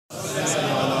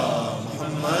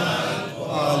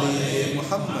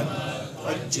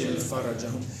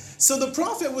So the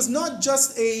Prophet was not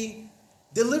just a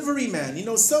delivery man. You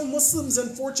know, some Muslims,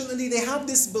 unfortunately, they have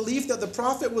this belief that the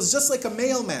Prophet was just like a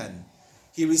mailman.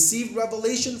 He received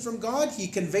revelation from God, he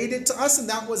conveyed it to us, and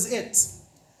that was it.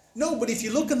 No, but if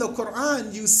you look in the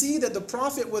Quran, you see that the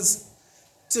Prophet was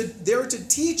there to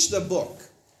teach the book.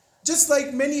 Just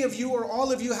like many of you or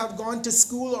all of you have gone to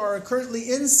school or are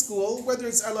currently in school, whether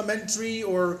it's elementary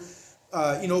or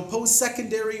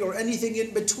post-secondary or anything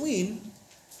in between,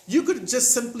 you could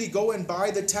just simply go and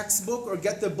buy the textbook or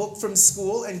get the book from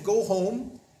school and go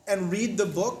home and read the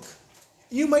book.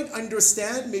 You might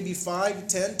understand maybe 5,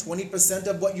 10, 20%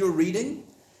 of what you're reading.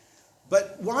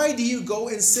 But why do you go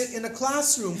and sit in a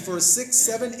classroom for 6,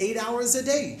 7, 8 hours a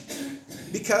day?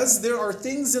 Because there are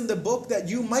things in the book that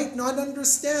you might not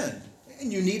understand.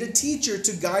 And you need a teacher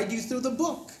to guide you through the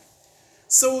book.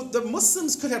 So the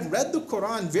Muslims could have read the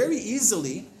Quran very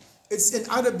easily. It's in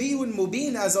Arabiyyun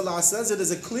Mubin, as Allah says. It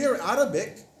is a clear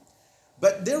Arabic.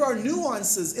 But there are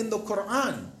nuances in the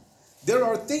Quran. There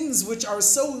are things which are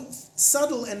so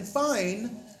subtle and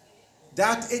fine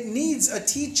that it needs a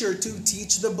teacher to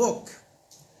teach the book.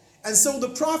 And so the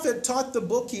Prophet taught the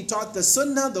book, he taught the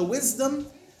Sunnah, the wisdom.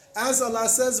 As Allah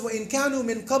says, وَإِن كَانُوا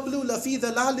مِن قَبْلُ لَفِي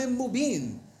ضَلَالٍ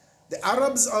مُبِينٍ. The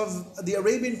Arabs of the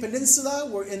Arabian Peninsula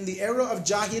were in the era of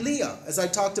Jahiliyyah, as I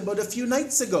talked about a few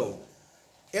nights ago.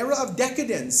 Era of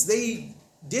decadence. They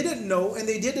didn't know, and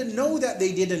they didn't know that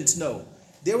they didn't know.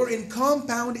 They were in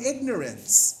compound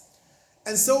ignorance.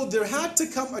 And so there had to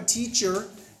come a teacher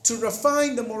to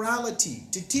refine the morality,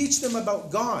 to teach them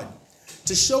about God,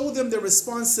 to show them their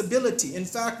responsibility. In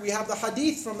fact, we have the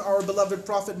hadith from our beloved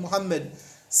Prophet Muhammad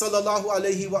sallallahu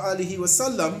alayhi wa alihi wa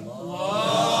sallam.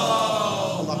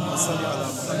 Allahumma salli ala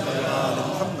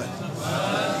Muhammad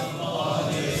wa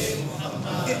ali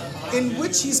Muhammad. In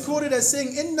which he's quoted as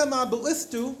saying, إِنَّمَا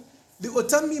بُعِثْتُ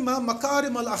لِأُتَمِّمَ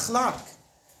مَكَارِمَ الْأَخْلَاقِ.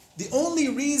 The only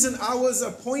reason I was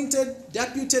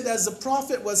deputed as a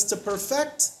prophet was to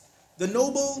perfect the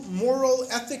noble moral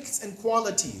ethics and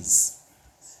qualities.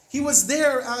 He was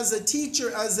there as a teacher,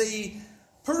 as a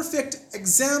perfect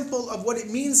example of what it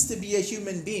means to be a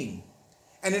human being.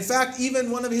 And in fact,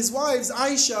 even one of his wives,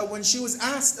 Aisha, when she was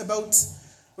asked about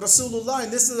Rasulullah,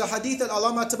 and this is a hadith that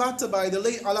Allama Tabatabai, the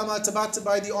late Allama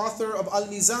Tabatabai, the author of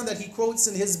Al-Mizan, that he quotes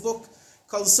in his book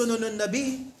called Sunan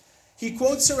al-Nabi, he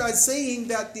quotes her as saying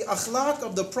that the akhlaq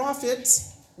of the Prophet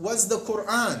was the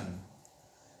Quran.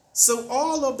 So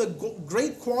all of the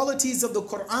great qualities of the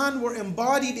Quran were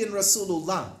embodied in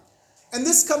Rasulullah. And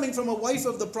this coming from a wife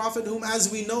of the Prophet whom, as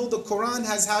we know, the Quran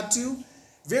has had to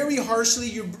very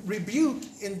harshly rebuke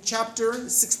in chapter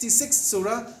 66,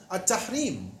 Surah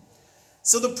At-Tahrim.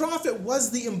 So the Prophet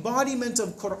was the embodiment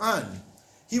of Quran.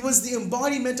 He was the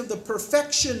embodiment of the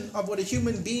perfection of what a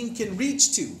human being can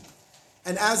reach to.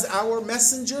 And as our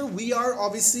messenger, we are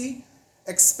obviously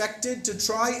expected to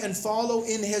try and follow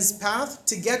in his path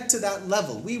to get to that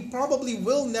level. We probably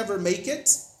will never make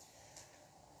it,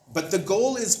 but the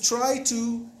goal is try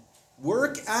to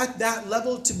work at that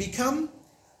level to become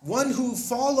one who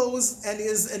follows and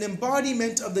is an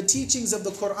embodiment of the teachings of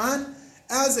the Quran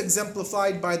as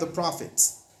exemplified by the Prophet.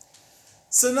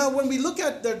 So now when we look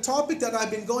at the topic that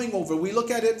I've been going over, we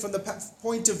look at it from the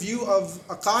point of view of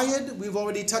aqaid. We've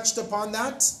already touched upon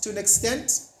that to an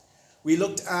extent. We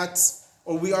are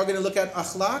going to look at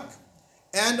akhlaq.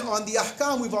 And on the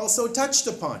ahkam, we've also touched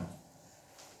upon.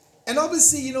 And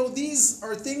obviously, these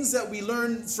are things that we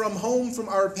learn from home, from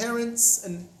our parents.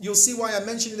 And you'll see why I'm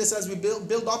mentioning this as we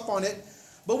build up on it.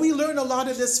 But we learn a lot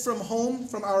of this from home,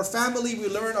 from our family. We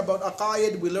learn about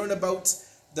aqaid. We learn about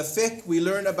the fiqh. We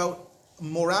learn about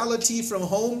morality from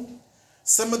home.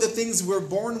 Some of the things we're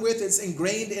born with, it's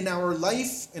ingrained in our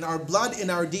life, in our blood, in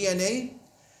our DNA.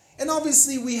 And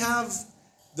obviously we have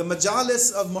the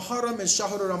majalis of Muharram and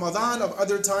Shahr Ramadan, of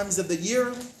other times of the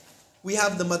year. We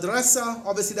have the madrasa,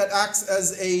 obviously that acts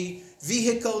as a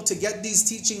vehicle to get these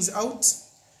teachings out.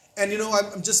 And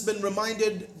I've just been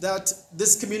reminded that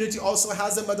this community also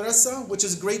has a madrasa, which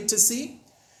is great to see.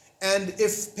 And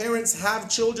if parents have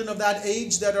children of that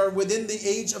age that are within the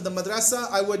age of the madrasa,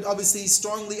 I would obviously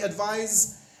strongly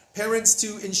advise parents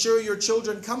to ensure your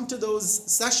children come to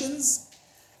those sessions,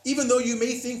 even though you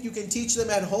may think you can teach them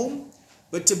at home,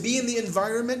 but to be in the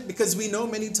environment, because we know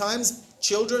many times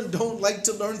children don't like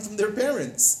to learn from their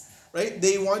parents, right?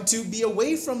 They want to be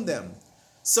away from them.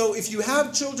 So if you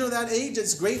have children of that age,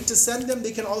 it's great to send them.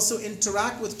 They can also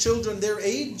interact with children their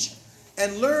age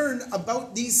and learn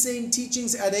about these same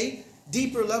teachings at a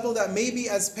deeper level that maybe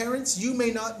as parents you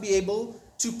may not be able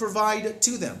to provide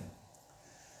to them.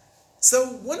 So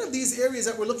one of these areas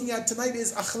that we're looking at tonight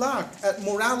is akhlaq, at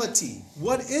morality.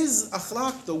 What is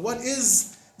akhlaq though? What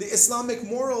is the Islamic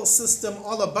moral system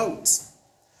all about?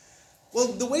 Well,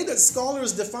 the way that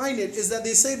scholars define it is that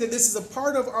they say that this is a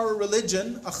part of our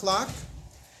religion, akhlaq,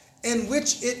 in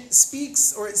which it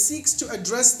speaks or it seeks to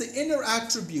address the inner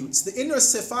attributes, the inner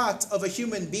sifat of a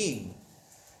human being,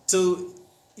 to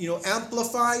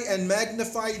amplify and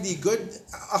magnify the good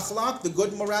akhlaq, the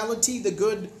good morality, the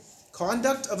good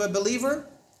conduct of a believer,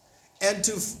 and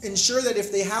to ensure that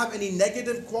if they have any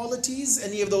negative qualities,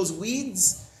 any of those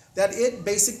weeds, that it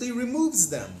basically removes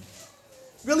them.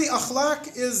 Really,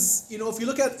 akhlaq is, if you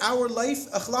look at our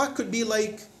life, akhlaq could be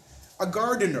like a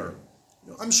gardener.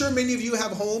 I'm sure many of you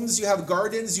have homes, you have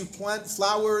gardens, you plant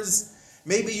flowers.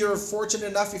 Maybe you're fortunate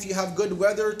enough, if you have good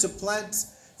weather, to plant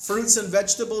fruits and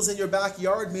vegetables in your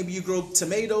backyard. Maybe you grow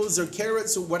tomatoes or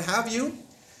carrots or what have you.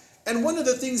 And one of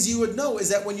the things you would know is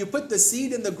that when you put the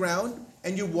seed in the ground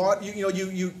and you water,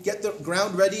 you get the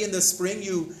ground ready in the spring,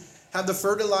 you have the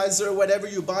fertilizer or whatever,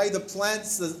 you buy the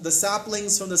plants, the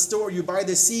saplings from the store, you buy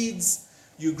the seeds,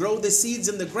 you grow the seeds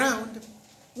in the ground.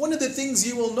 One of the things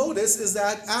you will notice is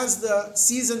that as the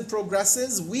season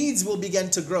progresses, weeds will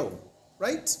begin to grow,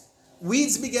 right?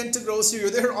 Weeds begin to grow, so you're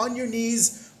there on your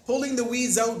knees, pulling the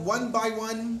weeds out one by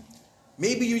one.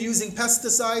 Maybe you're using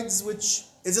pesticides, which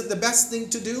isn't the best thing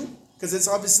to do, because it's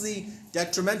obviously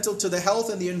detrimental to the health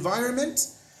and the environment.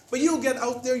 But you'll get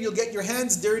out there, you'll get your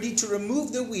hands dirty to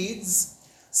remove the weeds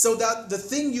so that the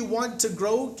thing you want to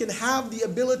grow can have the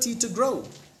ability to grow.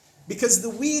 Because the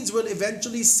weeds will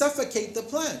eventually suffocate the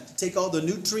plant, take all the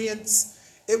nutrients.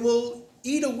 It will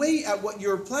eat away at what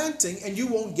you're planting, and you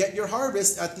won't get your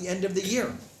harvest at the end of the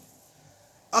year.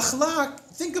 Akhlaq,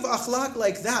 think of akhlaq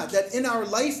like that in our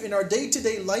life, in our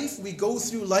day-to-day life, we go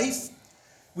through life.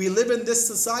 We live in this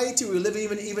society, we live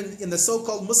even in the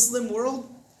so-called Muslim world.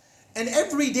 And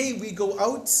every day we go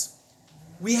out,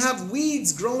 we have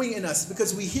weeds growing in us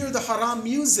because we hear the haram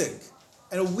music,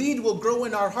 and a weed will grow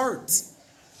in our hearts.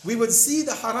 We would see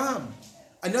the haram,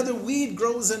 another weed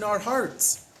grows in our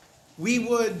hearts. We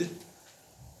would,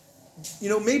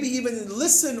 maybe even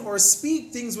listen or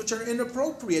speak things which are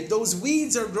inappropriate. Those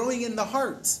weeds are growing in the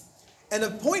heart. And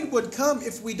a point would come,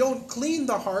 if we don't clean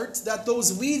the heart, that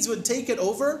those weeds would take it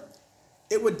over.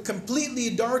 It would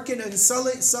completely darken and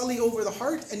sully over the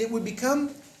heart, and it would become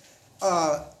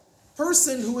a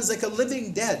person who is like a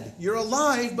living dead. You're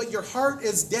alive, but your heart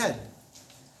is dead.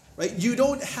 Right? You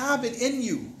don't have it in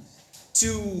you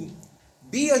to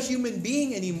be a human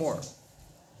being anymore.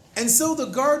 And so the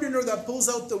gardener that pulls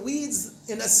out the weeds,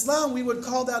 in Islam we would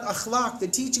call that akhlaq, the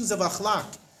teachings of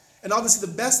akhlaq. And obviously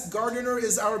the best gardener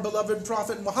is our beloved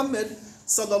Prophet Muhammad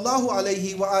sallallahu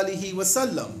alayhi wa alihi wa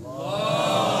sallam.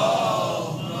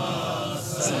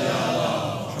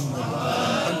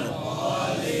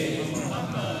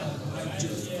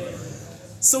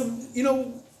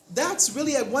 So, that's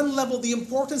really at one level the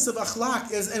importance of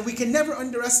akhlaq is, and we can never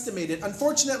underestimate it.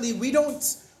 Unfortunately, we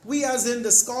as in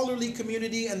the scholarly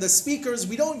community and the speakers,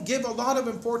 we don't give a lot of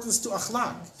importance to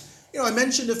akhlaq. I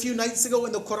mentioned a few nights ago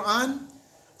in the Quran,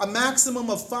 a maximum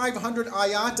of 500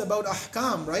 ayat about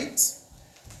ahkam, right?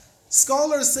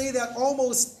 Scholars say that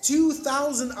almost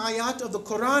 2,000 ayat of the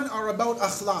Quran are about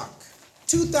akhlaq.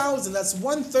 2,000, that's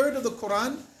 1/3 of the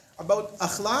Quran about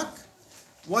akhlaq.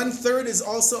 1/3 is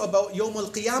also about Yawm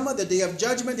al-Qiyamah, the day of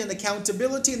judgment and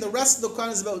accountability, and the rest of the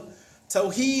Quran is about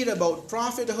Tawheed, about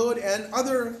prophethood and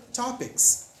other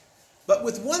topics. But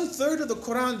with 1/3 of the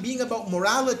Quran being about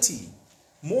morality,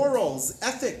 morals,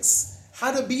 ethics, how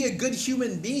to be a good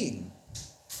human being,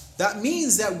 that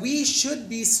means that we should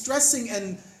be stressing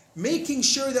and making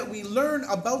sure that we learn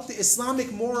about the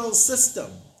Islamic moral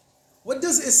system. What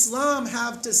does Islam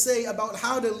have to say about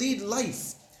how to lead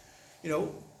life?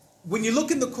 When you look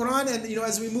in the Quran and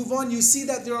as we move on, you see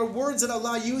that there are words that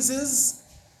Allah uses.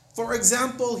 For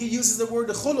example, He uses the word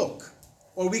khuluq,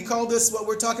 or we call this what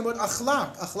we're talking about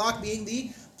akhlaq, akhlaq being the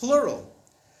plural.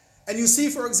 And you see,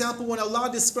 for example, when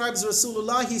Allah describes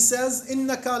Rasulullah, He says,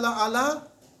 "Innaka la'ala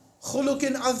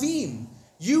khuluqin azim."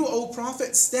 You, O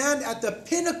Prophet, stand at the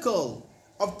pinnacle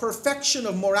of perfection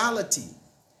of morality.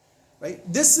 Right?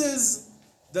 This is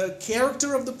the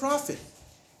character of the Prophet.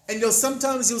 And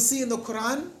sometimes you'll see in the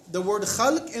Quran the word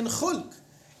khalq and khulq.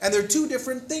 And they're two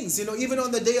different things. Even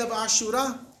on the day of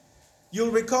Ashura,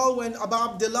 you'll recall when Abu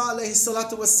Abdullah alayhi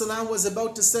salatu wassalam was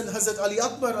about to send Hazrat Ali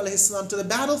Akbar alayhi salam to the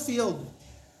battlefield.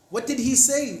 What did he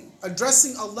say?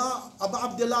 Addressing Allah, Abu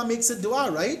Abdullah makes a dua,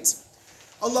 right?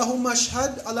 Allahumma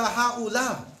shhad ala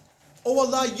ha'ula. Oh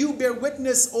Allah, you bear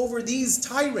witness over these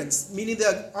tyrants, meaning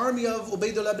the army of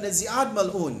Ubaydullah ibn Ziyad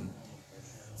Mal'un.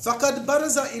 فَقَدْ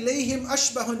بَرَزَ إِلَيْهِمْ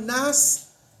أَشْبَهُ النَّاسِ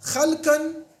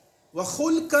خَلْقًا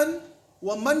وَخُلْقًا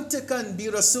وَمَنْتِقًا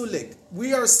بِرَسُولِكَ.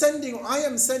 I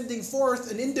am sending forth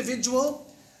an individual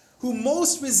who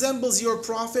most resembles your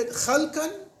prophet,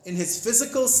 khalqan, in his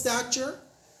physical stature,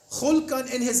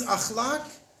 khulqan, in his akhlaq,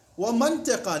 wa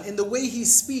mantiqan, in the way he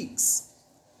speaks.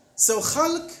 So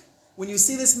khalq, when you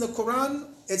see this in the Quran,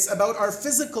 it's about our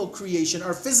physical creation,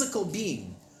 our physical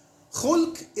being.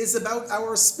 Khulq is about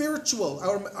our spiritual,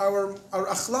 our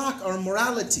akhlaq, our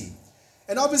morality.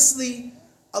 And obviously,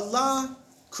 Allah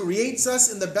creates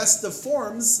us in the best of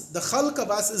forms. The khalq of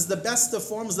us is the best of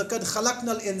forms. لَقَدْ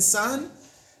خَلَقْنَا الْإِنسَانَ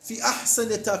فِي أَحْسَنِ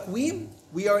تَقْوِيمٍ.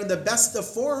 We are in the best of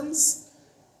forms.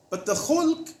 But the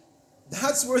khulq,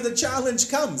 that's where the challenge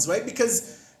comes, right?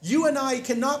 Because you and I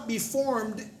cannot be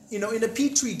formed, in a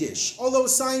petri dish. Although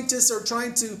scientists are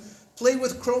trying to play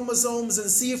with chromosomes and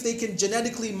see if they can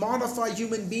genetically modify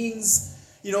human beings,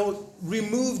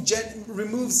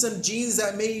 remove some genes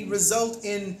that may result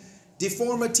in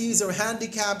deformities or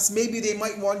handicaps. Maybe they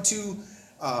might want to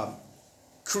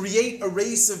create a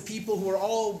race of people who are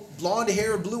all blonde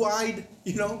hair, blue-eyed,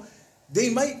 They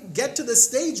might get to the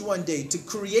stage one day to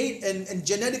create and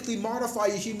genetically modify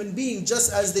a human being,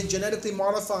 just as they genetically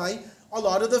modify a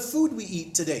lot of the food we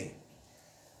eat today.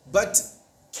 But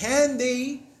can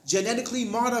they genetically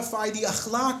modify the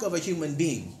akhlaq of a human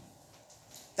being?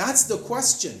 That's the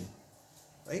question,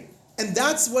 right? And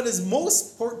that's what is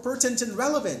most pertinent and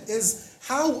relevant, is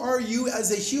how are you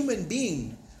as a human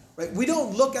being, right? We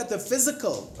don't look at the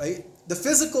physical, right? The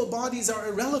physical bodies are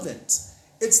irrelevant.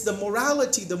 It's the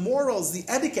morality, the morals, the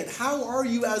etiquette. How are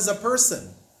you as a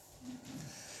person?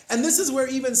 And this is where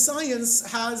even science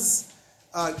has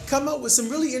come out with some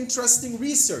really interesting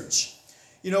research.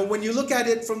 When you look at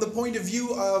it from the point of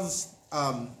view of,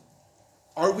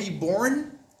 are we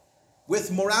born with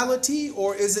morality,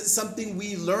 or is it something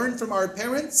we learn from our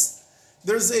parents?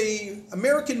 There's an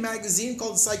American magazine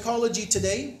called Psychology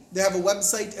Today. They have a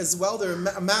website as well. They're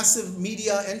a massive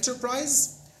media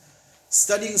enterprise,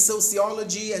 studying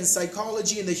sociology and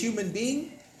psychology in the human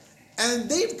being. And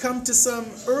they've come to some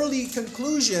early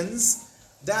conclusions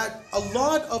that a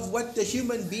lot of what the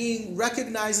human being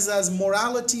recognizes as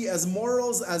morality, as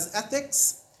morals, as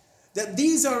ethics, that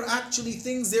these are actually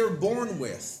things they're born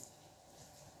with.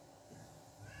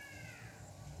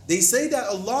 They say that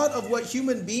a lot of what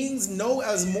human beings know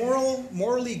as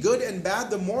morally good and bad,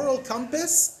 the moral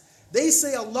compass, they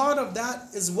say a lot of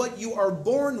that is what you are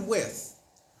born with.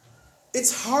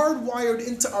 It's hardwired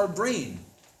into our brain.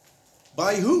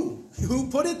 By who? Who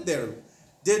put it there?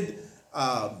 Did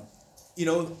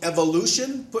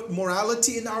evolution put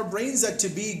morality in our brains, that to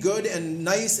be good and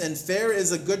nice and fair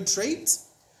is a good trait?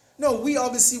 No, we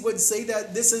obviously would say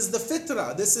that this is the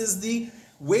fitrah. This is the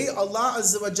way Allah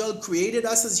Azza wa Jal created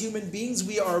us as human beings.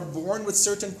 We are born with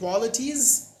certain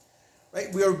qualities,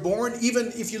 right? We are born,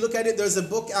 even if you look at it, there's a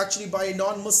book actually by a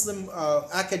non-Muslim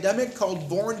academic called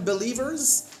Born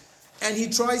Believers. And he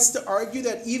tries to argue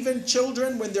that even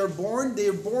children, when they're born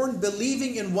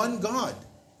believing in one God.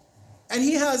 And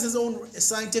he has his own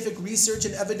scientific research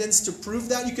and evidence to prove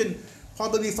that. You can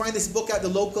probably find this book at the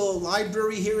local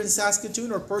library here in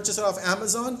Saskatoon, or purchase it off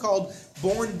Amazon, called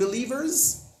Born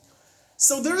Believers.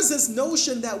 So there's this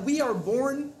notion that we are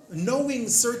born knowing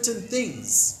certain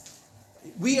things.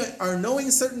 We are knowing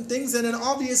certain things, and then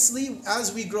obviously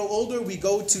as we grow older, we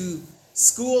go to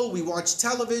school, we watch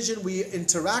television, we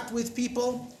interact with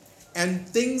people, and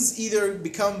things either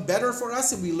become better for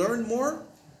us and we learn more,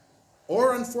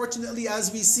 or unfortunately,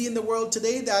 as we see in the world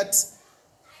today, that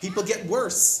people get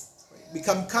worse,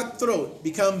 become cutthroat,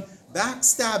 become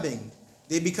backstabbing,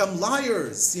 they become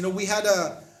liars. We had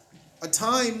a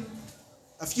time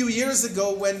a few years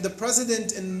ago when the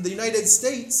president in the United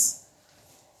States,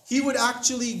 he would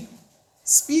actually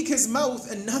speak his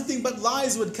mouth and nothing but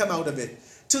lies would come out of it.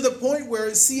 To the point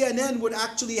where CNN would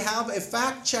actually have a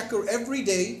fact checker every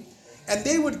day, and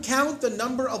they would count the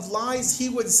number of lies he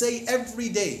would say every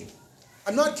day.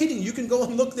 I'm not kidding. You can go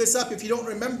and look this up if you don't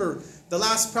remember the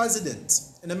last president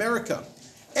in America.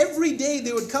 Every day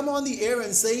they would come on the air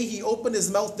and say he opened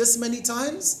his mouth this many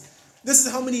times. This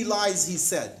is how many lies he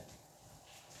said.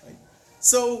 Right?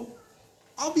 So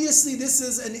obviously this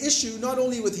is an issue not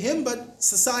only with him, but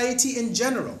society in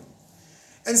general.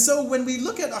 And so when we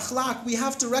look at akhlaq, we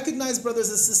have to recognize, brothers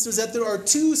and sisters, that there are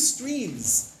two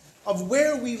streams of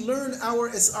where we learn our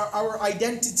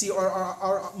identity, or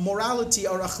our morality,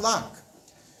 our akhlaq.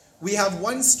 We have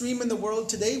one stream in the world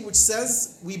today which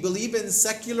says we believe in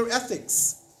secular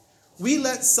ethics. We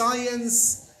let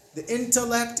science, the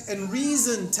intellect, and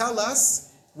reason tell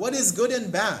us what is good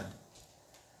and bad.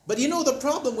 But the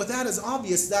problem with that is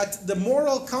obvious, that the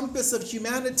moral compass of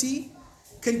humanity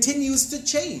continues to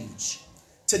change.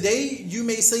 Today, you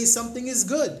may say something is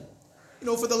good.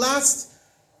 For the last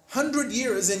 100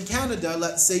 years in Canada,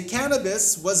 let's say,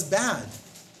 cannabis was bad.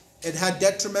 It had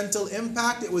detrimental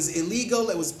impact. It was illegal.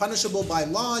 It was punishable by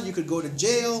law. You could go to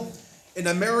jail. In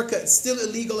America, it's still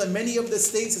illegal in many of the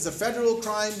states. It's a federal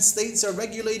crime. States are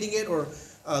regulating it or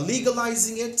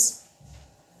legalizing it.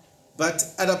 But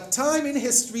at a time in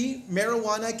history,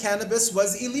 marijuana, cannabis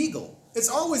was illegal. It's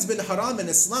always been haram in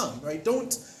Islam, right?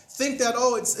 Don't think that,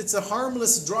 it's a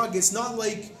harmless drug. It's not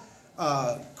like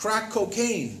crack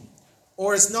cocaine,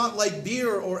 or it's not like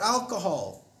beer or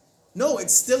alcohol. No,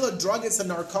 it's still a drug. It's a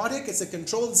narcotic. It's a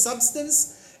controlled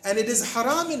substance. And it is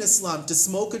haram in Islam. To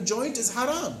smoke a joint is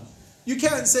haram. You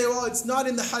can't say, it's not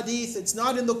in the hadith, it's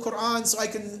not in the Quran, so I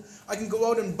can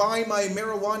go out and buy my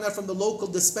marijuana from the local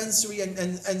dispensary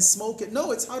and smoke it.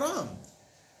 No, it's haram.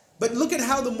 But look at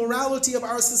how the morality of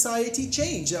our society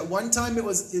changed. At one time it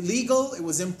was illegal, it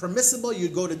was impermissible,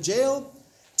 you'd go to jail.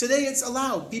 Today it's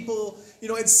allowed. People,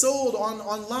 it's sold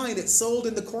online, it's sold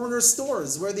in the corner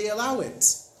stores where they allow it.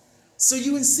 So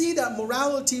you can see that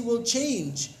morality will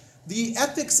change. The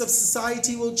ethics of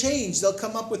society will change. They'll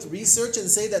come up with research and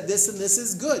say that this and this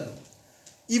is good.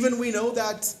 Even we know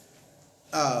that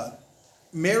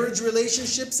marriage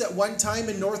relationships at one time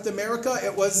in North America,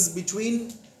 it was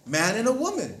between man and a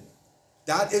woman.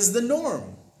 That is the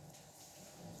norm.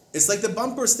 It's like the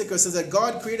bumper sticker says that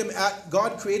God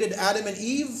created Adam and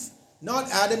Eve, not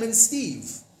Adam and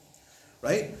Steve,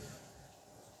 right?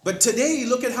 But today,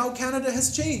 look at how Canada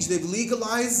has changed. They've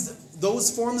legalized those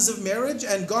forms of marriage,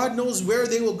 and God knows where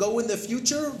they will go in the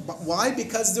future. Why?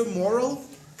 Because their moral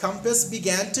compass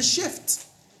began to shift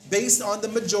based on the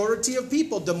majority of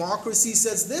people. Democracy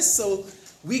says this, so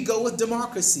we go with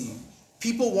democracy.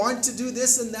 People want to do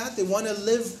this and that. They want to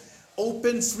live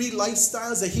open, free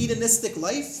lifestyles, a hedonistic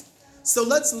life. So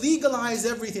let's legalize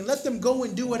everything. Let them go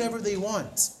and do whatever they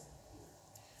want.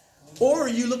 Or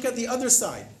you look at the other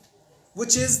side,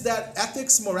 which is that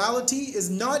ethics, morality is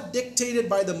not dictated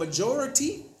by the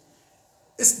majority.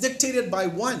 It's dictated by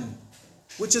one,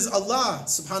 which is Allah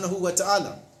subhanahu wa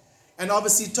ta'ala. And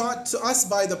obviously taught to us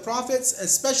by the prophets,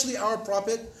 especially our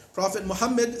prophet, Prophet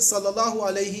Muhammad sallallahu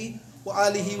alayhi wa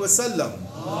alihi wa sallam.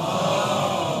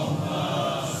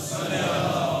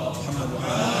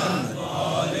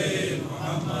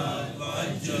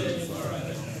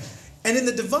 And in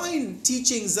the divine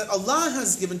teachings that Allah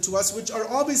has given to us, which are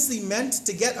obviously meant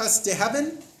to get us to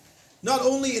heaven, not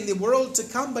only in the world to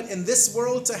come, but in this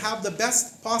world to have the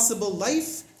best possible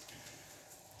life,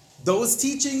 those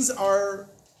teachings are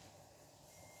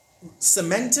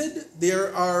cemented.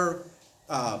 They're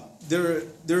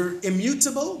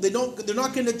immutable. They're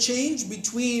not going to change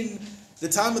between the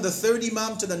time of the third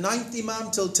Imam to the ninth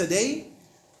Imam till today,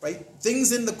 right?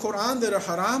 Things in the Quran that are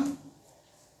haram.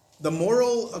 The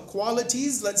moral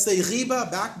qualities, let's say ghiba,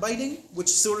 backbiting, which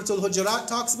Surah Al-Hujurat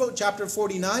talks about, chapter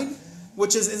 49,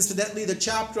 which is incidentally the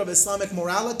chapter of Islamic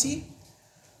morality.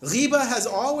 Ghiba has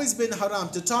always been haram.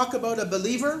 To talk about a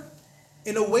believer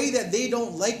in a way that they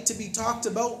don't like to be talked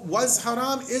about was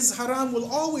haram, is haram,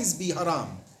 will always be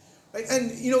haram. Right?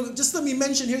 And just let me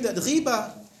mention here that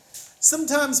ghiba,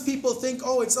 sometimes people think,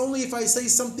 it's only if I say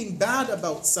something bad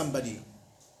about somebody.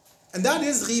 And that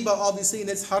is ghiba, obviously, and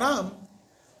it's haram.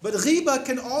 But ghiba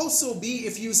can also be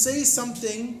if you say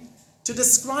something to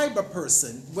describe a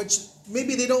person, which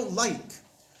maybe they don't like.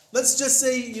 Let's just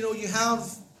say, you have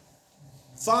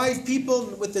 5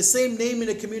 people with the same name in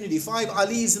a community, 5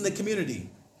 Alis in the community,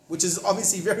 which is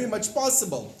obviously very much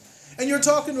possible. And you're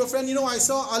talking to a friend, I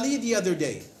saw Ali the other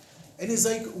day. And he's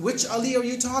like, which Ali are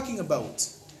you talking about?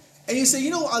 And you say,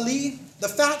 Ali, the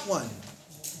fat one.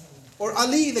 Or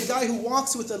Ali, the guy who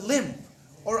walks with a limp.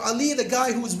 Or Ali, the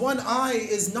guy whose one eye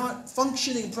is not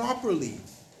functioning properly.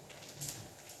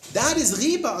 That is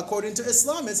ghiba according to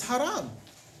Islam. It's haram.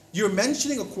 You're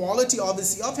mentioning a quality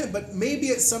obviously of him, but maybe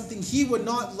it's something he would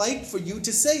not like for you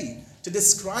to say, to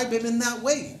describe him in that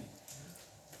way.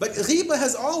 But ghiba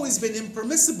has always been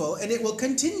impermissible, and it will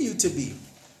continue to be.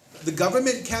 The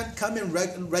government can't come and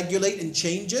regulate and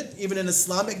change it. Even an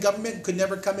Islamic government could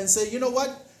never come and say, you know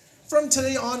what? From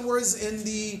today onwards in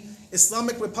the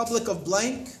Islamic Republic of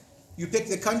blank, you pick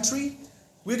the country,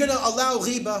 we're going to allow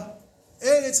ghiba.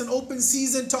 It's an open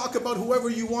season, talk about whoever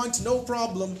you want, no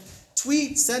problem.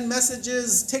 Tweet, send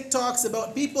messages, TikToks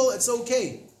about people, it's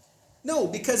okay. No,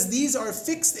 because these are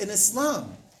fixed in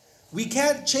Islam. We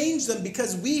can't change them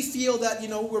because we feel that,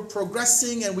 we're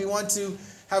progressing and we want to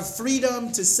have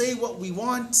freedom to say what we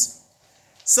want.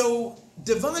 So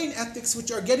divine ethics,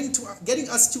 which are getting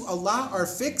us to Allah, are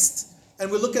fixed. And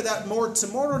we'll look at that more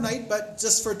tomorrow night, but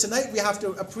just for tonight, we have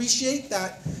to appreciate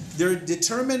that they're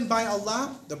determined by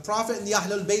Allah. The Prophet and the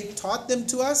Ahlul Bayt taught them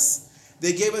to us.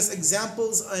 They gave us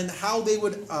examples on how they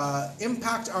would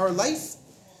impact our life.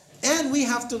 And we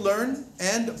have to learn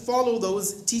and follow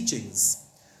those teachings.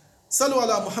 Salu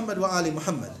ala Muhammad wa ali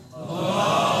Muhammad.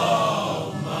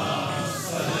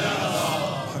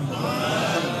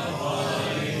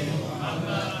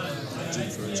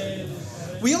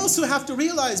 We also have to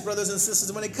realize, brothers and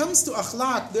sisters, when it comes to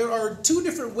akhlaq, there are two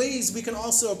different ways we can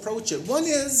also approach it. One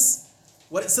is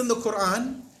what's in the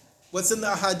Quran, what's in the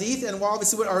ahadith, and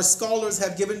obviously what our scholars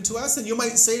have given to us. And you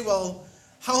might say, well,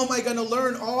 how am I going to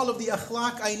learn all of the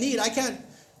akhlaq I need? I can't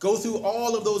go through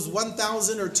all of those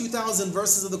 1,000 or 2,000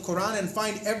 verses of the Quran and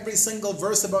find every single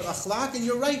verse about akhlaq. And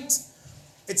you're right.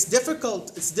 It's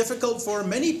difficult. It's difficult for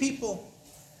many people.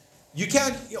 You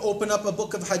can't open up a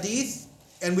book of hadith,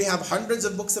 and we have hundreds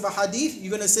of books of hadith.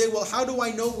 You're going to say, well, how do I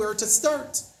know where to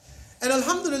start? And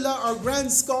alhamdulillah, our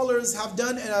grand scholars have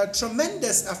done a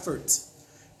tremendous effort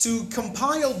to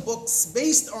compile books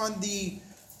based on the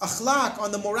akhlaq,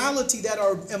 on the morality that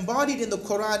are embodied in the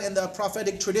Quran and the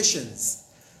prophetic traditions.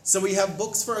 So we have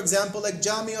books, for example, like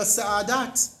Jami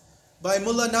al-Sa'adat by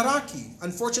Mullah Naraki.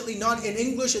 Unfortunately, not in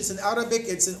English. It's in Arabic,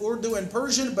 it's in Urdu and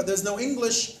Persian, but there's no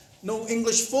English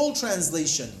full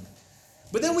translation.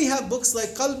 But then we have books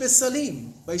like Qalb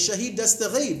al-Salim by Shahid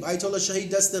Dastaghaib, Ayatollah Shahid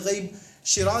Dastaghaib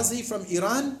Shirazi from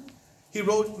Iran. He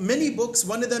wrote many books.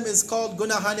 One of them is called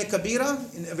Gunahane Kabira,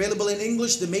 available in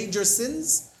English, The Major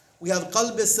Sins. We have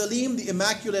Qalb al-Salim, The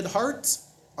Immaculate Heart,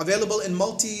 available in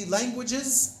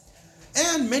multi-languages.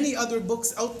 And many other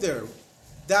books out there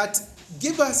that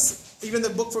give us, even the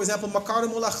book, for example,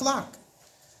 Makarimul Akhlaq,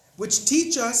 which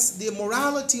teach us the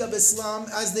morality of Islam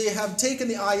as they have taken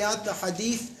the ayat, the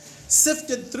hadith,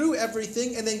 sifted through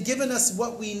everything and then given us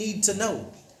what we need to know.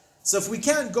 So if we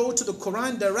can't go to the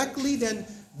Quran directly, then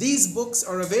these books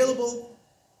are available.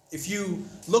 If you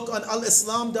look on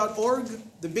alislam.org,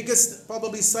 the biggest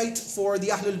probably site for the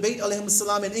Ahlul Bayt alayhim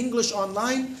salam in English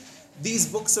online, these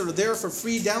books are there for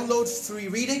free download, free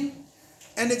reading.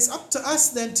 And it's up to us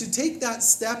then to take that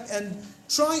step and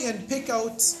try and pick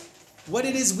out what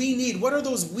it is we need. What are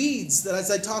those weeds that,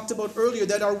 as I talked about earlier,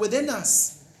 that are within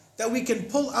us that we can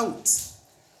pull out?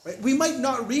 Right? We might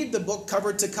not read the book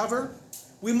cover to cover.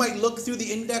 We might look through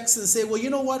the index and say, well, you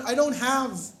know what? I don't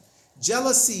have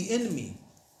jealousy in me,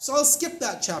 so I'll skip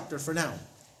that chapter for now.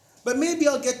 But maybe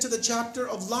I'll get to the chapter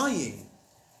of lying.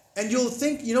 And you'll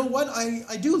think, you know what?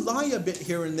 I do lie a bit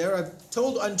here and there. I've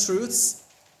told untruths.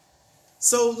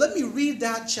 So let me read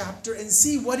that chapter and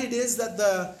see what it is that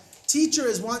the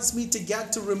teacher wants me to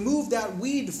get to remove that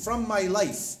weed from my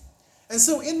life. And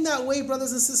so in that way,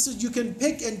 brothers and sisters, you can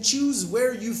pick and choose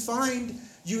where you find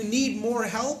you need more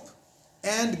help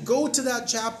and go to that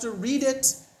chapter, read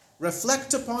it,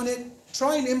 reflect upon it,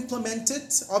 try and implement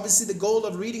it. Obviously, the goal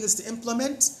of reading is to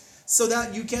implement so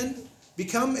that you can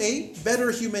become a better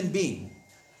human being.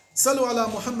 Salu ala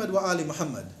Muhammad wa ali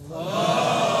Muhammad.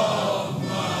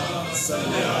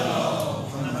 Salli ala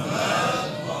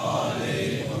Muhammad wa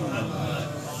ali Muhammad.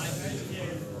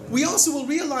 We also will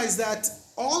realize that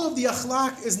all of the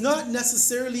akhlaq is not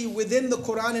necessarily within the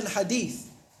Quran and Hadith.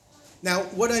 Now,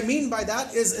 what I mean by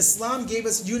that is Islam gave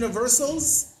us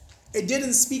universals. It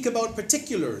didn't speak about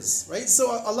particulars, right?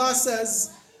 So Allah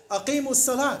says, Aqimus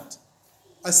salat,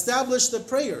 establish the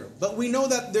prayer. But we know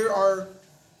that there are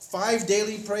 5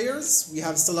 daily prayers. We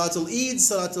have Salatul Eid,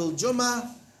 Salatul Jummah,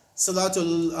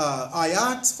 Salatul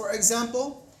Ayat, for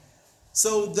example.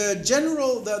 So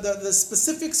the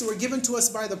specifics were given to us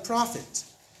by the Prophet.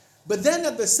 But then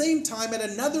at the same time, at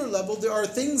another level, there are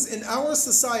things in our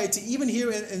society, even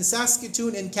here in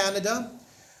Saskatoon in Canada,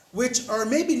 which are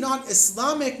maybe not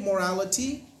Islamic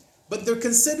morality, but they're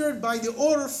considered by the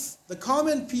urf, the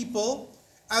common people,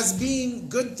 as being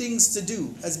good things to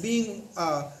do, as being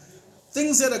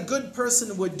things that a good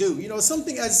person would do. You know,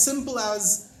 something as simple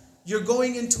as you're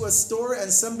going into a store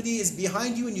and somebody is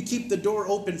behind you and you keep the door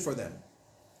open for them.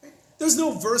 There's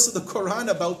no verse of the Quran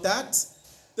about that.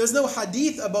 There's no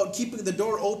hadith about keeping the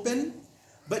door open.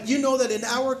 But you know that in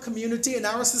our community, in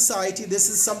our society, this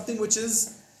is something which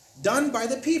is done by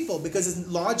the people because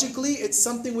logically it's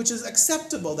something which is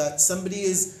acceptable, that somebody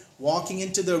is walking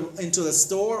into the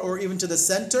store or even to the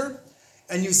center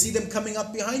and you see them coming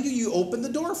up behind you, you open the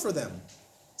door for them.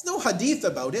 There's no hadith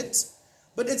about it,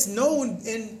 but it's known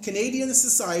in Canadian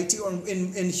society or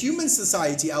in human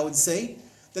society, I would say,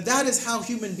 that is how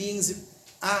human beings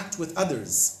act with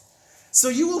others. So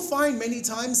you will find many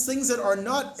times things that are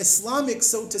not Islamic,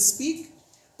 so to speak,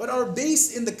 but are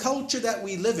based in the culture that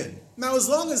we live in. Now, as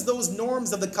long as those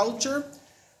norms of the culture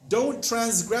don't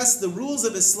transgress the rules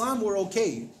of Islam, we're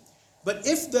okay. But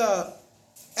if the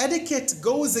etiquette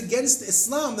goes against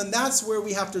Islam, then that's where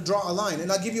we have to draw a line. And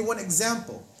I'll give you one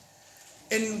example.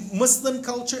 In Muslim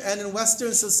culture and in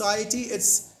Western society,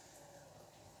 it's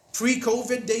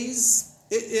pre-COVID days.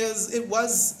 It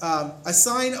was a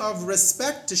sign of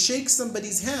respect to shake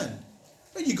somebody's hand.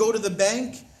 When you go to the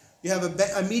bank, you have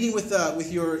a meeting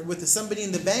with somebody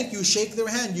in the bank, you shake their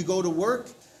hand. You go to work,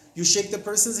 you shake the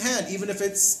person's hand, even if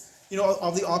it's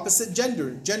of the opposite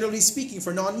gender, generally speaking,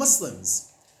 for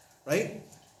non-Muslims, right?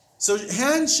 So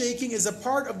handshaking is a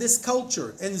part of this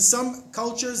culture. In some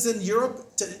cultures in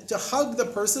Europe, to hug the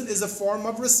person is a form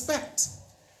of respect.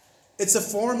 It's a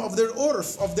form of their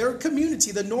urf, of their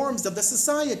community, the norms of the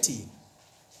society.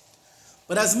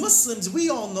 But as Muslims, we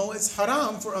all know it's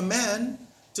haram for a man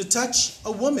to touch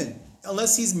a woman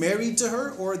unless he's married to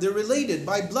her or they're related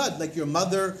by blood, like your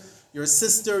mother, your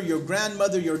sister, your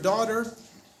grandmother, your daughter,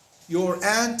 your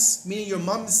aunt, meaning your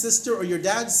mom's sister or your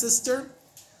dad's sister.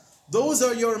 Those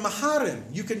are your maharim.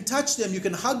 You can touch them, you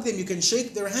can hug them, you can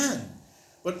shake their hand.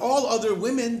 But all other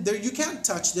women, you can't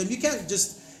touch them. You can't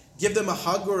just give them a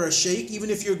hug or a shake, even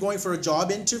if you're going for a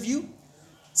job interview.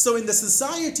 So in the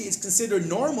society, it's considered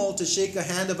normal to shake a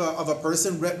hand of a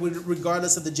person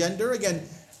regardless of the gender. Again,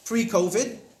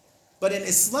 pre-COVID. But in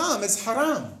Islam, it's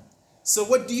haram. So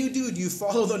what do? Do you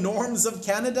follow the norms of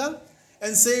Canada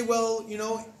and say, well,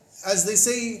 as they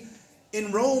say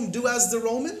in Rome, do as the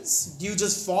Romans? Do you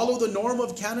just follow the norm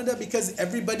of Canada because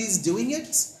everybody's doing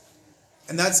it?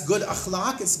 And that's good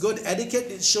akhlaq, it's good etiquette,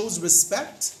 it shows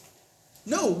respect?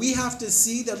 No, we have to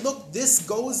see that, look, this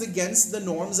goes against the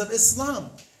norms of Islam.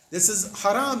 This is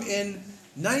haram in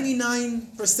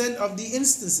 99% of the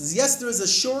instances. Yes, there is a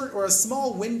short or a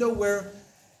small window where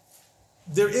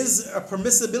there is a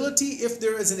permissibility if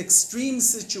there is an extreme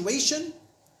situation.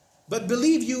 But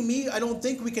believe you me, I don't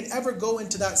think we can ever go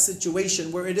into that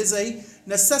situation where it is a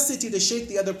necessity to shake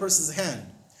the other person's hand.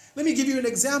 Let me give you an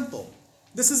example.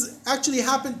 This has actually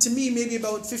happened to me maybe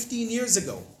about 15 years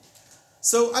ago.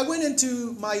 So I went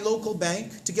into my local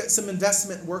bank to get some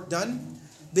investment work done.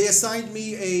 They assigned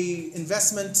me an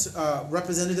investment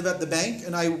representative at the bank,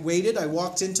 and I waited. I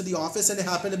walked into the office, and it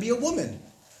happened to be a woman.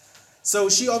 So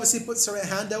she obviously puts her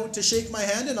hand out to shake my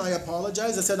hand, and I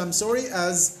apologized. I said, I'm sorry,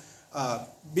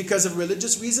 because of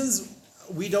religious reasons,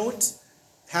 we don't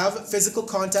have physical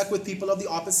contact with people of the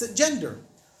opposite gender.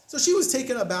 So she was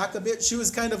taken aback a bit. She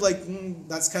was kind of like,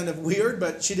 that's kind of weird,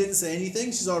 but she didn't say anything.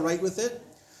 She's all right with it.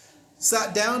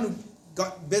 Sat down,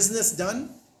 got business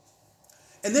done.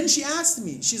 And then she asked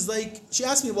me,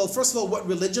 well, first of all, what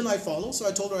religion I follow. So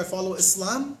I told her I follow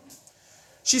Islam.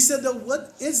 She said,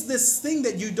 what is this thing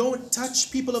that you don't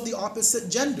touch people of the opposite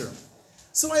gender?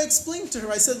 So I explained to her,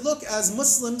 I said, look, as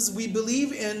Muslims, we believe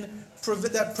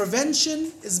that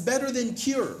prevention is better than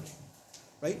cure.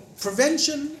 Right?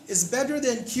 Prevention is better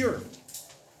than cure.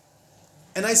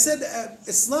 And I said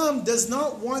Islam does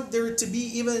not want there to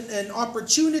be even an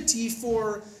opportunity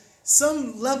for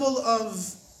some level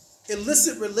of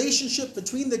illicit relationship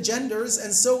between the genders,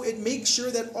 and so it makes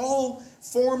sure that all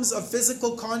forms of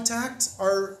physical contact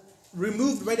are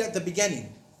removed right at the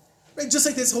beginning. Right? Just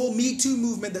like this whole Me Too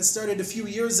movement that started a few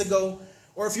years ago,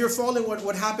 or if you're following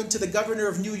what happened to the governor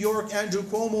of New York, Andrew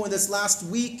Cuomo, in this last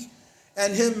week,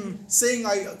 and him saying,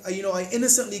 I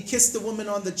innocently kissed the woman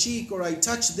on the cheek, or I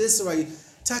touched this, or I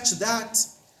touched that.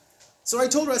 So I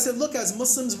told her, I said, look, as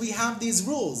Muslims, we have these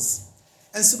rules.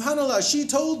 And subhanAllah, she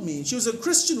told me, she was a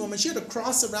Christian woman, she had a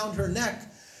cross around her neck.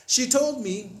 She told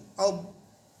me,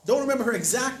 don't remember her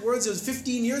exact words, it was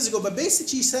 15 years ago, but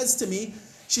basically she says to me,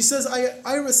 she says,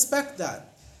 I respect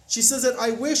that. She says that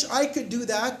I wish I could do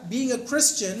that being a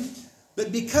Christian,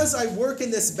 but because I work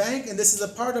in this bank and this is a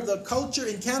part of the culture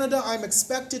in Canada, I'm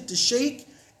expected to shake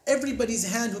everybody's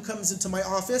hand who comes into my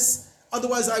office.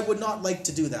 Otherwise, I would not like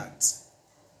to do that.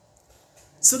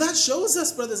 So that shows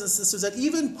us, brothers and sisters, that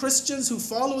even Christians who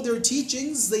follow their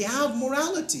teachings, they have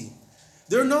morality.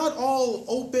 They're not all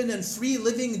open and free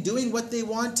living, doing what they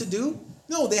want to do.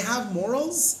 No, they have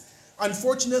morals.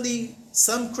 Unfortunately,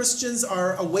 some Christians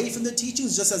are away from the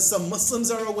teachings, just as some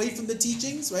Muslims are away from the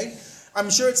teachings, right?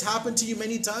 I'm sure it's happened to you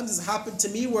many times. It's happened to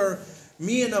me where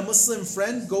me and a Muslim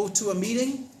friend go to a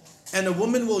meeting and a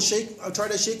woman will try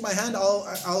to shake my hand.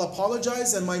 I'll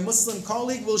apologize, and my Muslim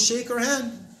colleague will shake her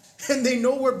hand. And they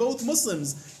know we're both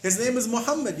Muslims. His name is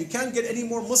Muhammad. You can't get any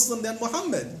more Muslim than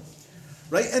Muhammad.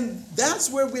 Right? And that's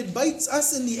where it bites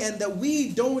us in the end, that we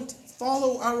don't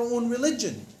follow our own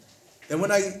religion. And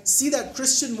when I see that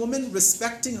Christian woman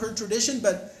respecting her tradition,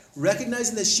 but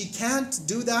recognizing that she can't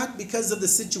do that because of the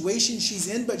situation she's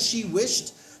in, but she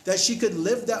wished that she could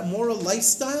live that moral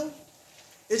lifestyle,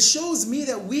 It shows me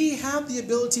that we have the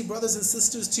ability, brothers and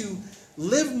sisters, to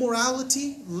live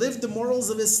morality, live the morals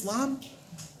of Islam,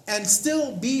 and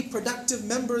still be productive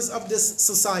members of this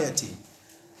society.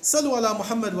 Sallu ala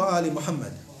Muhammad wa ali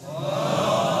Muhammad.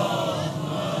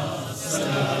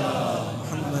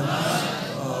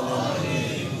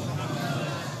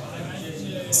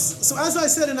 So as I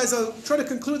said, and as I'll try to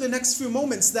conclude the next few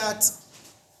moments, that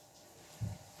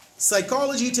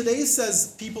psychology today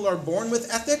says people are born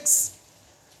with ethics.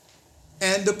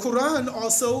 And the Quran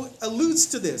also alludes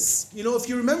to this. You know, if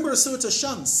you remember Surah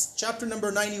Shams, chapter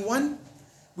number 91,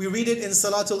 we read it in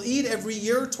Salatul Eid every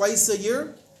year, twice a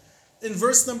year. In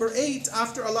verse number 8,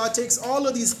 after Allah takes all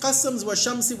of these qasams,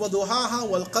 وَالشَّمْسِ وَضُحَاهَا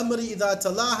وَالْقَمَرِ إِذَا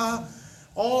تَلَاهَا,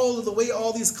 all the way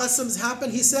all these qasams happen,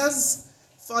 He says,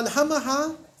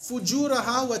 فَأَلْهَمَهَا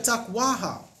فُجُورَهَا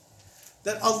وَتَقْوَاهَا,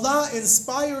 that Allah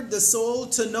inspired the soul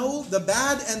to know the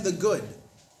bad and the good.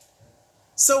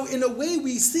 So in a way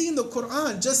we see in the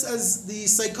Quran, just as the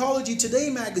Psychology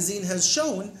Today magazine has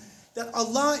shown, that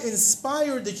Allah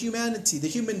inspired the humanity, the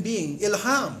human being,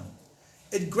 ilham.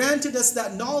 It granted us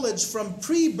that knowledge from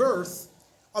pre-birth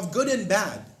of good and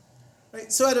bad.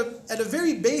 Right? So at a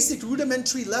very basic,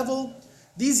 rudimentary level,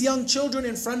 these young children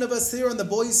in front of us here on the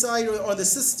boys' side or on the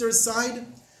sisters' side,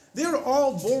 they're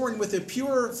all born with a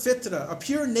pure fitra, a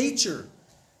pure nature.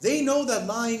 They know that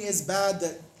lying is bad,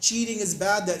 that cheating is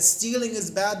bad, that stealing is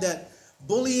bad, that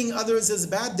bullying others is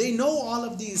bad. They know all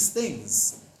of these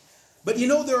things. But you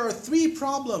know, there are three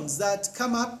problems that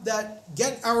come up that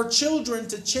get our children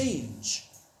to change.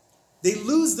 They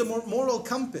lose the moral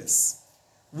compass.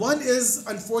 One is,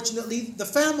 unfortunately, the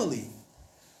family.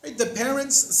 Right? The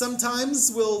parents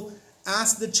sometimes will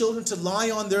ask the children to lie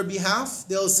on their behalf.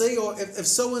 They'll say, oh, if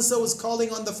so-and-so is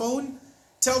calling on the phone,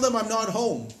 tell them I'm not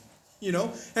home. You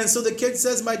know, and so the kid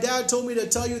says, my dad told me to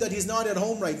tell you that he's not at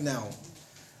home right now.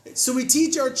 So we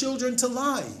teach our children to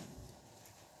lie.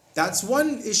 That's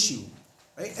one issue,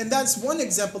 right? And that's one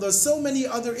example. There's so many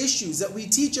other issues that we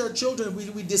teach our children.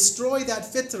 We destroy that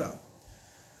fitra.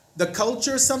 The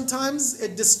culture sometimes,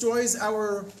 it destroys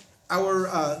our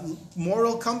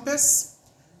moral compass.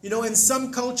 You know, in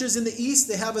some cultures in the East,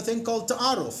 they have a thing called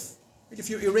ta'aruf. If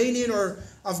you're Iranian or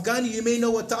Afghani, you may know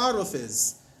what ta'aruf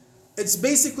is. It's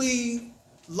basically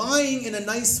lying in a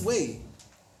nice way.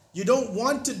 You don't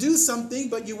want to do something,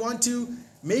 but you want to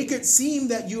make it seem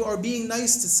that you are being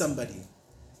nice to somebody.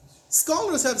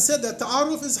 Scholars have said that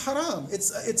ta'aruf is haram.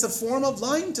 It's a form of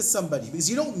lying to somebody because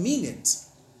you don't mean it.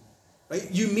 Right?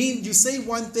 You say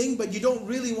one thing, but you don't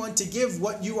really want to give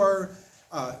what you are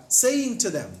saying to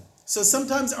them. So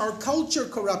sometimes our culture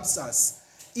corrupts us.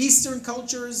 Eastern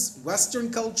cultures,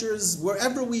 Western cultures,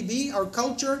 wherever we be, our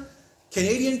culture,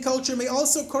 Canadian culture may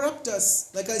also corrupt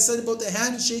us, like I said about the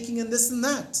handshaking and this and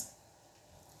that.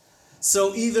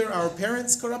 So either our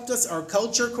parents corrupt us, our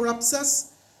culture corrupts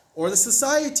us, or the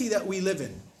society that we live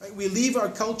in. Right? We leave our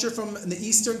culture from the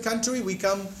Eastern country, we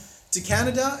come to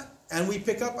Canada, and we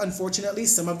pick up, unfortunately,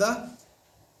 some of the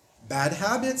bad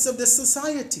habits of this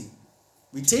society.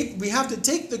 We have to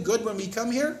take the good when we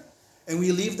come here, and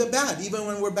we leave the bad. Even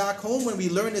when we're back home, when we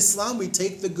learn Islam, we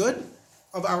take the good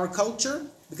of our culture,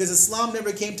 because Islam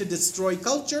never came to destroy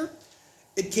culture.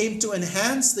 It came to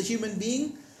enhance the human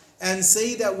being and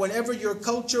say that whenever your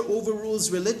culture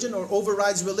overrules religion or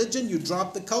overrides religion, you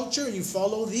drop the culture and you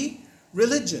follow the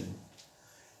religion.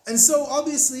 And so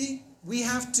obviously we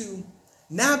have to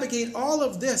navigate all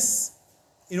of this,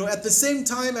 you know, at the same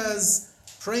time as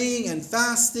praying and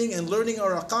fasting and learning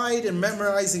our aqaid and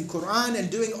memorizing Quran and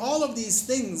doing all of these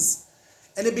things.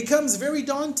 And it becomes very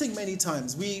daunting many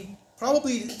times. We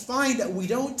probably find that we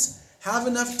don't have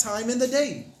enough time in the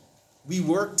day. We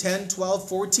work 10, 12,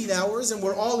 14 hours, and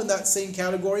we're all in that same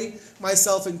category,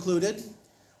 myself included.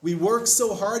 We work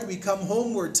so hard, we come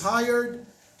home, we're tired,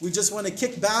 we just want to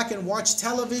kick back and watch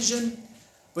television.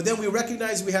 But then we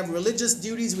recognize we have religious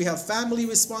duties, we have family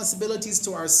responsibilities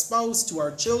to our spouse, to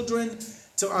our children,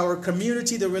 to our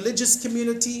community, the religious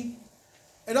community.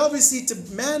 And obviously to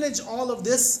manage all of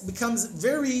this becomes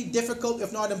very difficult,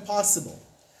 if not impossible.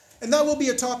 And that will be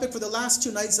a topic for the last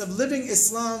 2 nights of living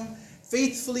Islam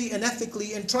faithfully and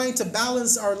ethically and trying to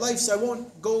balance our life. So I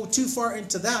won't go too far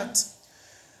into that.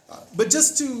 But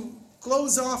just to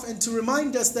close off and to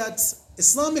remind us that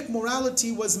Islamic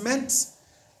morality was meant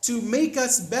to make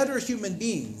us better human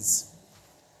beings,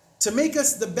 to make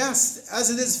us the best.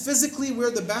 As it is physically, we're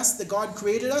the best that God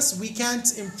created us. We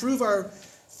can't improve our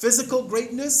physical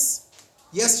greatness.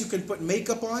 Yes, you can put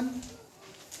makeup on.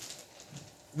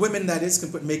 Women, that is,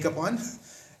 can put makeup on.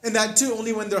 And that too,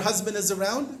 only when their husband is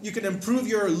around. You can improve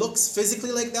your looks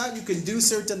physically like that. You can do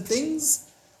certain things.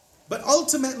 But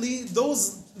ultimately,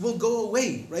 those will go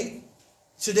away, right?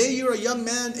 Today you're a young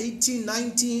man, 18,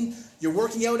 19, you're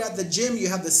working out at the gym, you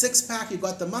have the six-pack, you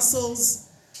got the muscles,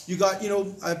 you got,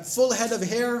 a full head of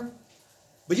hair.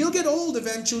 But you'll get old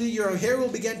eventually, your hair will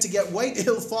begin to get white,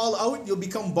 it'll fall out, you'll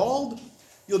become bald,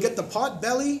 you'll get the pot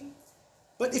belly.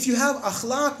 But if you have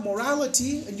akhlaq,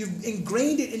 morality, and you've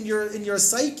ingrained it in your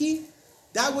psyche,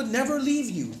 that would never leave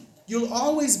you. You'll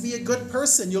always be a good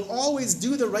person, you'll always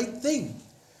do the right thing.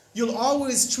 You'll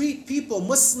always treat people,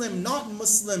 Muslim, not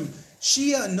Muslim,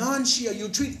 Shia, non-Shia, you'll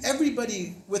treat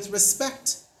everybody with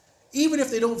respect. Even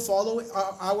if they don't follow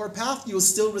our path, you'll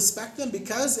still respect them,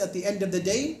 because at the end of the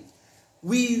day,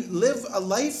 we live a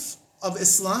life of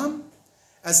Islam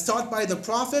as taught by the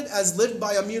Prophet, as lived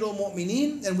by Amir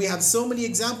al-Mu'mineen, and we have so many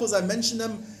examples, I mentioned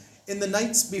them in the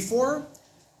nights before,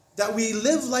 that we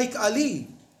live like Ali,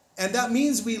 and that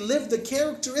means we live the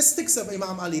characteristics of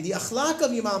Imam Ali, the akhlaq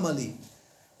of Imam Ali,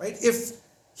 right? If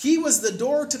he was the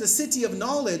door to the city of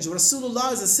knowledge,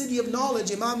 Rasulullah is the city of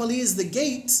knowledge, Imam Ali is the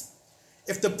gate.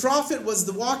 If the Prophet was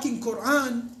the walking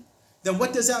Quran, then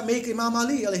what does that make Imam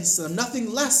Ali alayhi salam?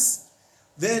 Nothing less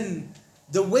than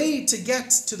the way to get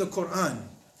to the Quran.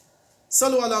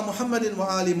 Sallu ala Muhammadin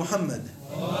wa ali Muhammad.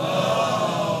 Muhammad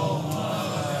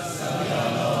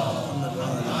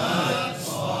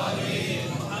wa ali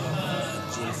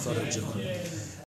Muhammad.